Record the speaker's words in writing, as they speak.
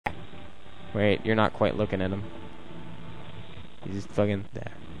Wait, you're not quite looking at him. He's just fucking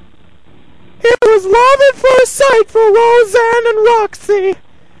there. It was love at first sight for Roseanne and Roxy.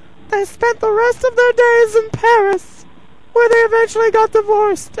 They spent the rest of their days in Paris, where they eventually got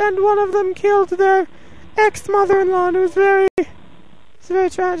divorced, and one of them killed their ex-mother-in-law, and it was very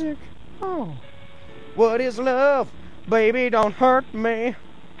tragic. Oh. What is love? Baby, don't hurt me.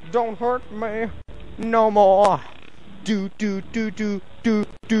 Don't hurt me no more. Do do do do do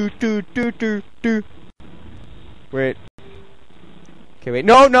do do do do do. Wait. Okay, wait.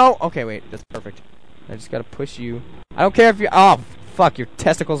 No, no. Okay, wait. That's perfect. I just gotta push you. I don't care if you. Oh, fuck. Your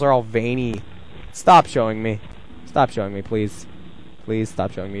testicles are all veiny. Stop showing me. Stop showing me, please. Please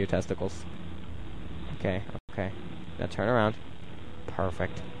stop showing me your testicles. Okay, okay. Now turn around.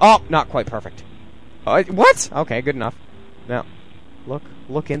 Perfect. Oh, not quite perfect. What? Okay, good enough. Now,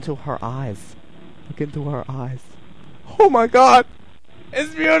 look into her eyes. Look into her eyes. Oh my God!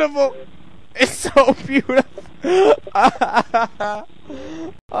 It's beautiful! It's so beautiful!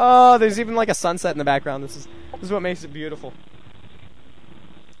 Oh, there's even like a sunset in the background. This is what makes it beautiful.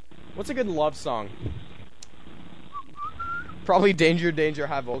 What's a good love song? Probably Danger, Danger,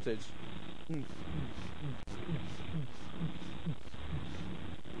 High Voltage.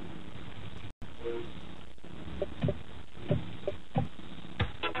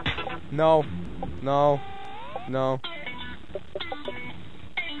 No. No. No.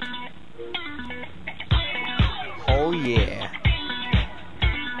 Oh yeah.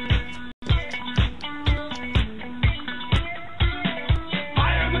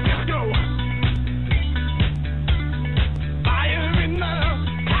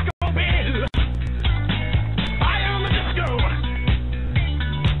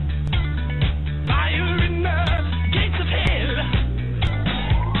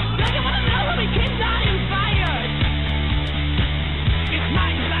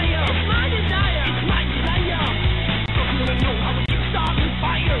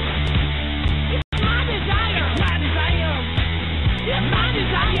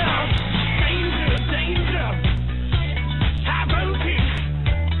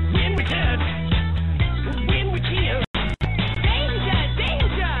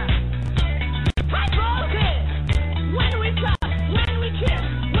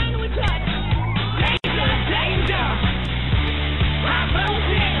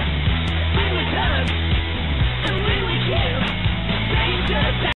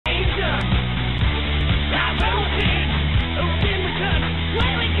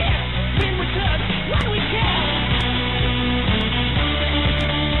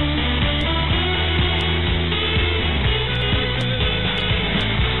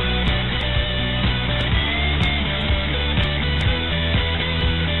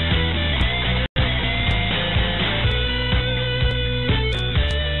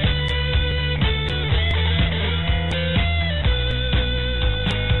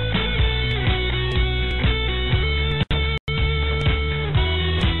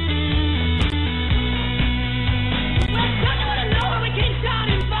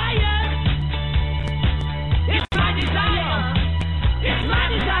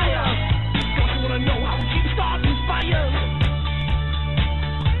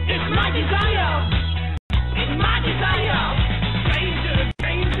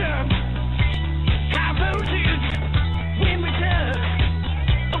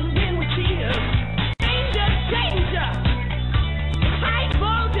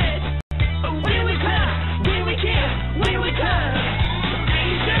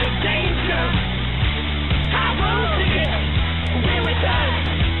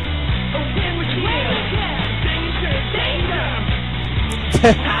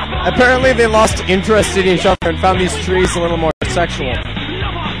 Apparently they lost interest in each other and found these trees a little more sexual.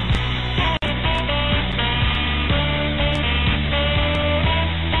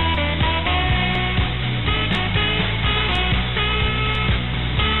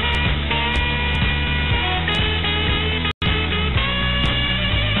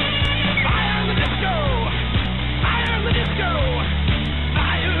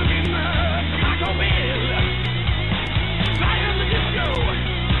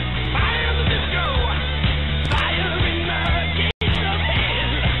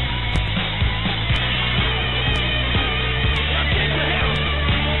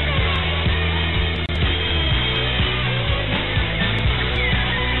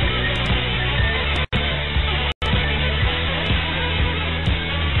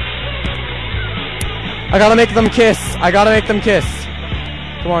 I gotta make them kiss. I gotta make them kiss.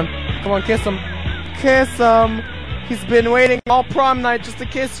 Come on. Come on, kiss him. Kiss him. He's been waiting all prom night just to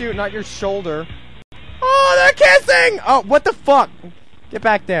kiss you, not your shoulder. Oh, they're kissing! Oh, what the fuck? Get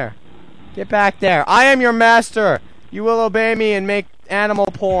back there. Get back there. I am your master. You will obey me and make animal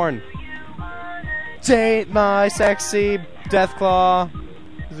porn. Date my sexy Deathclaw.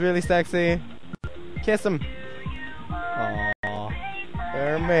 He's really sexy. Kiss him. Aww.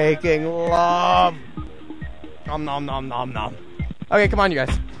 They're making love. Nom nom nom nom nom. Okay, come on, you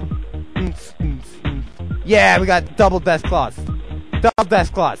guys. Yeah, we got double Deathclaws. Double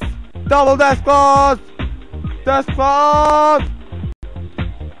Deathclaws. Double Deathclaws. Deathclaws.